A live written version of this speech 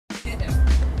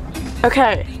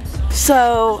Okay,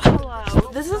 so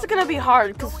hello. This is gonna be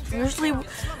hard because usually,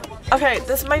 okay,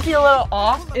 this might be a little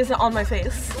off. Is it on my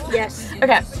face? Yes.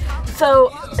 Okay,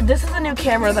 so this is a new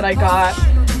camera that I got.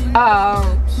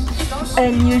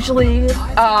 And usually,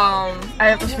 I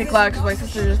have to speak loud because my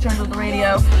sister just turned on the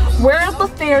radio. We're at the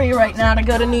ferry right now to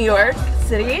go to New York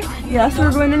City. Yes,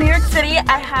 we're going to New York City.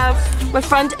 I have my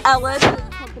friend Ella to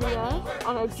accompany us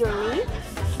on our journey.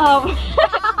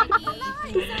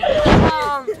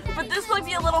 But this might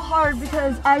be a little hard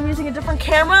because I'm using a different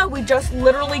camera. We just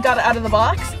literally got it out of the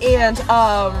box, and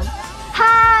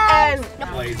Hi! And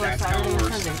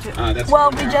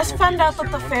well, we just found out that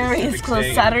the ferry is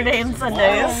closed Saturday and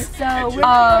Sundays. So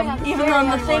even though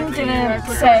the thing didn't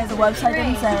say, the website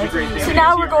didn't say. So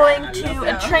now we're going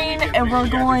to a train, and we're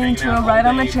going to ride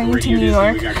on the train to New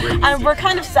York. And we're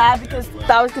kind of sad because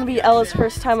that was going to be Ella's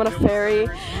first time on a ferry,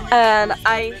 and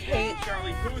I hate.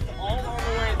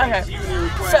 Okay,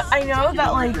 so I know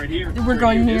that like we're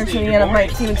going to New York City and it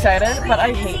might seem excited, but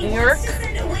I hate New York.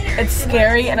 It's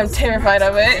scary and I'm terrified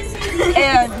of it,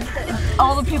 and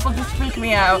all the people just freak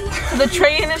me out. So the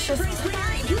train is just,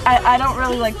 I don't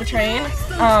really like the train.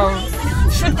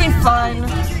 Should be fun.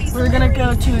 We're gonna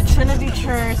go to Trinity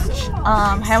Church,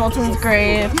 Hamilton's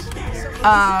grave,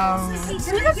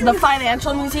 the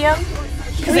Financial Museum,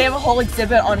 because they have a whole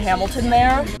exhibit on Hamilton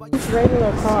there. It's a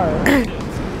regular car.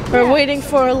 We're waiting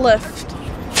for a lift.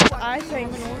 I think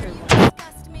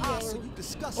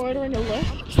ordering a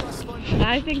lift.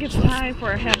 I think it's time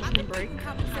for a Hamilton break.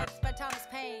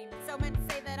 So men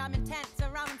say that I'm intense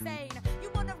or I'm insane. You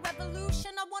want a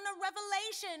revolution, I want a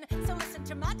revelation. So listen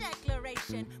to my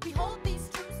declaration. We hold these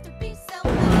truths to be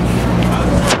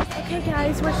self-evident. Okay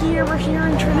guys, we're here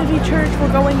in Trinity Church.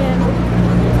 We're going in.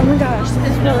 Oh my gosh,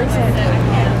 this is really exciting.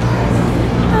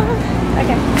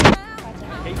 Okay.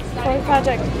 Sorry,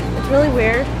 project. It's really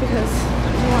weird because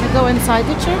you want to go inside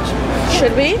the church?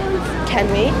 Should we? Can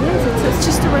we? Yes, it's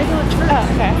just a regular church. Oh,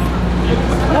 okay.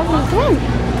 Oh, come on.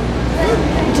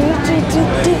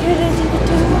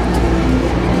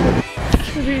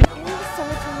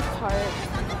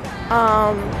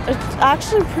 It's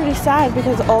actually pretty sad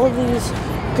because all of these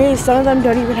graves, some of them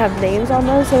don't even have names on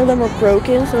them. Some of them are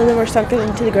broken. Some of them are sunken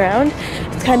into the ground.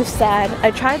 It's kind of sad.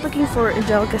 I tried looking for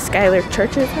Angelica Schuyler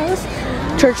Church's house,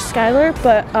 Church Schuyler,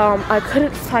 but I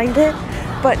couldn't find it.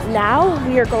 But now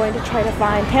we are going to try to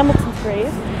find Hamilton's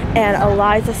grave and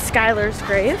Eliza Schuyler's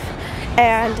grave,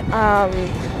 and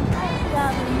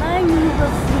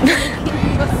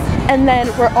and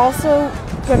then we're also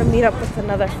going to meet up with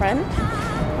another friend.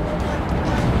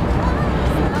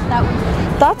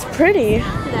 That's pretty.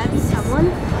 Could that be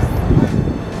someone?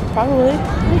 Probably.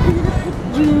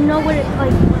 Do you know what it what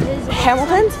is?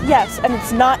 Hamilton's? Yes, and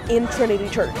it's not in Trinity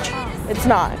Church. It's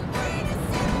not.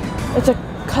 It's a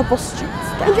couple streets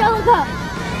down. Angelica!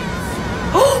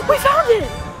 Oh, we found it!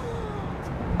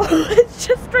 Oh, it's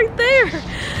just right there.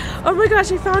 Oh my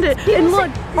gosh, I found it. And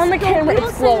look, on the camera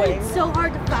it's glowing. It's so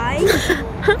hard to find. It's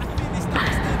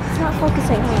not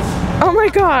focusing. Oh my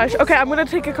gosh. Okay, I'm gonna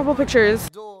take a couple pictures.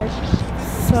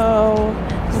 So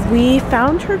we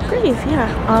found her grave,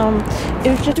 yeah.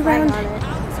 It was just around,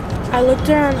 I looked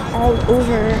around all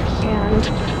over and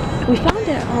we found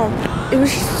it. It was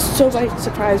just so by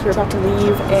surprise. We were about to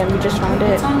leave and we just found it.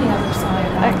 It's on the other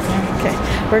side. Okay,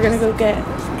 we're gonna go get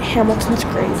Hamilton's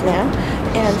grave now,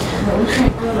 and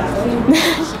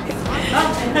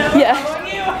yeah,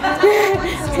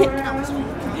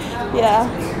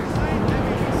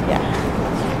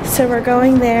 yeah. So we're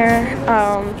going there.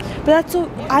 But that's so.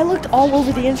 I looked all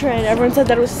over the internet, and everyone said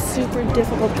that it was super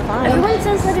difficult to find. Everyone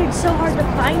says that it's so hard to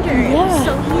find her. Yeah. It's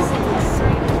so easy.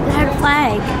 They had a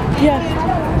flag. Yeah.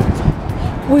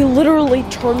 We literally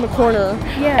turned the corner,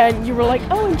 yeah. And you were like,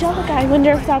 "Oh, Angelica, I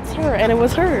wonder if that's her," and it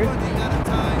was her.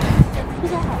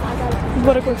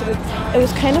 What a coincidence! It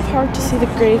was kind of hard to see the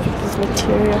grave with this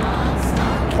material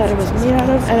that it was made out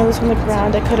of, and it was on the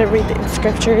ground. I couldn't read the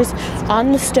inscriptions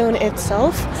on the stone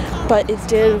itself, but it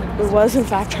was in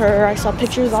fact her. I saw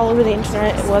pictures all over the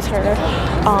internet. It was her.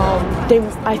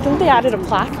 I think they added a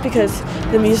plaque because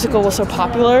the musical was so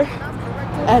popular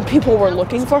and people were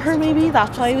looking for her. Maybe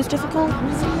that's why it was difficult.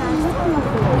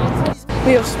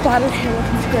 We have spotted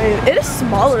Hamilton's grave. It is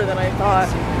smaller than I thought.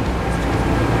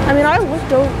 I mean, I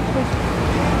looked over.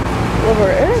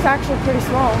 It is actually pretty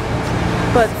small,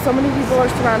 but so many people are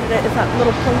surrounded it. It's that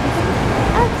little pointy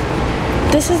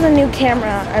thing. This is a new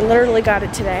camera. I literally got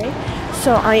it today,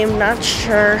 so I am not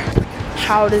sure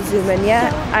how to zoom in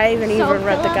yet. I haven't even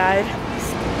read the guide.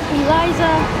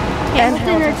 Eliza and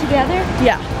Hamilton are together?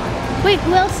 Yeah. Wait,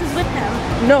 who else is with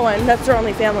them? No one. That's their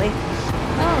only family.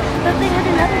 Oh, but they had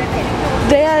another family.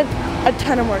 They had a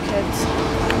ton of more kids.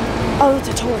 Oh, it's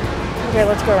a tour. Okay,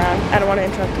 let's go around. I don't want to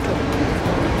interrupt the tour.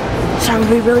 So I'm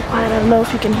gonna be really quiet. I don't know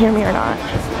if you can hear me or not.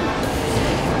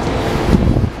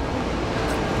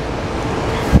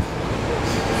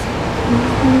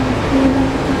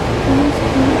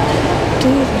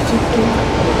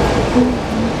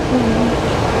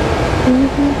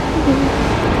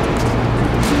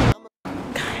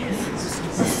 Guys,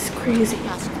 this is crazy.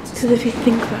 Because if you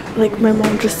think about it, like my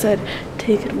mom just said,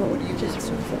 take it alone. He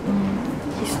just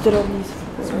he stood on these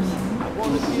floors.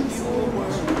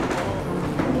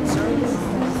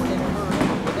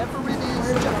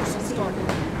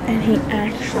 And he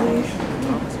actually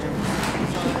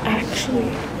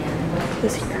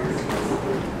was here.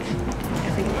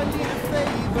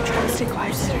 I'm trying to stay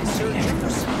quiet.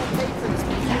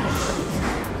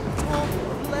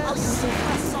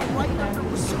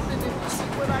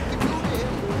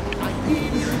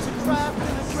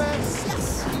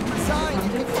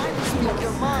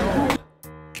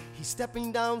 He's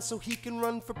stepping down so he can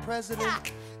run for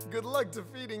president. Good luck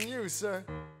defeating you, sir.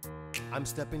 I'm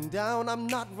stepping down, I'm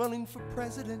not running for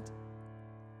president.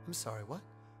 I'm sorry, what?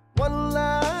 One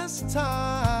last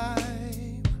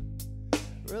time.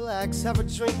 Relax, have a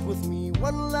drink with me.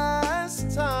 One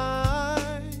last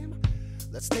time.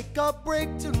 Let's take a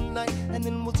break tonight, and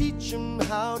then we'll teach him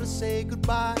how to say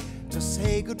goodbye. To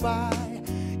say goodbye,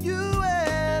 you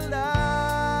and I.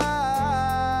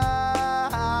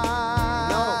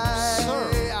 No,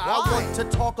 sir. I want to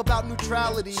talk about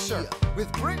neutrality. Sir,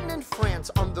 with Britain and France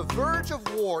on the verge of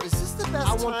war, is this the best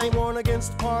I time? want to warn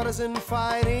against partisan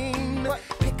fighting.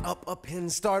 Pick up a pen,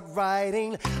 start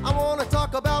writing. I want to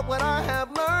talk about what I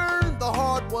have learned, the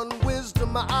hard-won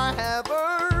wisdom I have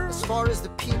earned. As far as the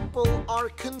people are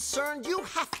concerned, you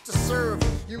have to serve.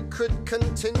 You could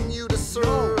continue to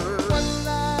serve. One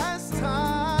last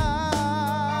time,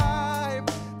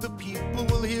 the people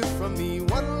will hear from me.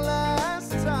 One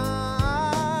last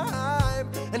time,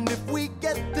 and if we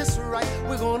get this right,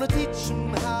 we're gonna teach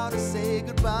them how to say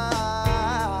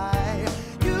goodbye.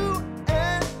 You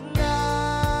and I.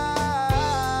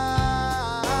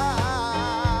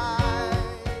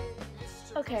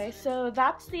 Okay, so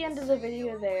that's the end of the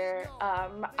video there.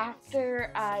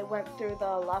 After I went through the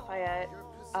Lafayette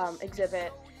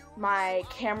exhibit, my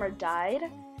camera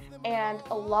died, and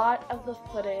a lot of the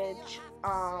footage,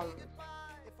 a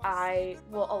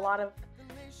lot of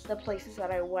the places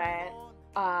that I went,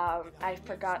 I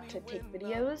forgot to take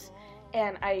videos,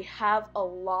 and I have a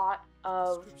lot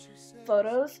of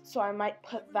photos, so I might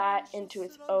put that into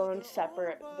its own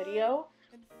separate video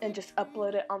and just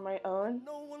upload it on my own.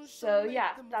 So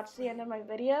yeah, that's the end of my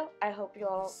video. I hope you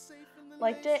all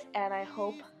liked it, and I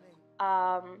hope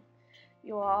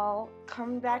you all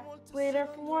come back later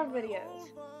for more videos.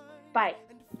 Bye.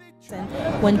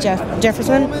 When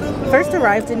Jefferson first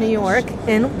arrived in New York,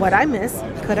 and what I miss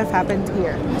could have happened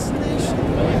here.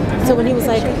 So when he was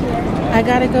like, I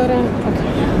gotta go to...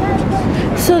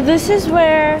 Okay. So this is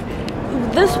where,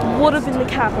 this would have been the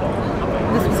Capitol.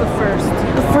 This was the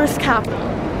first Capitol.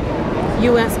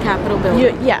 U.S. Capitol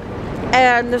building. Yeah.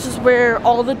 And this is where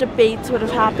all the debates would have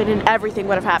happened and everything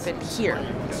would have happened here.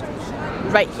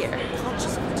 Right here.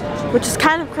 Which is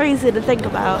kind of crazy to think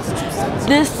about.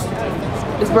 This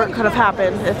is where it could have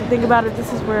happened. If you think about it,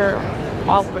 this is where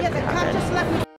all of it could have happened.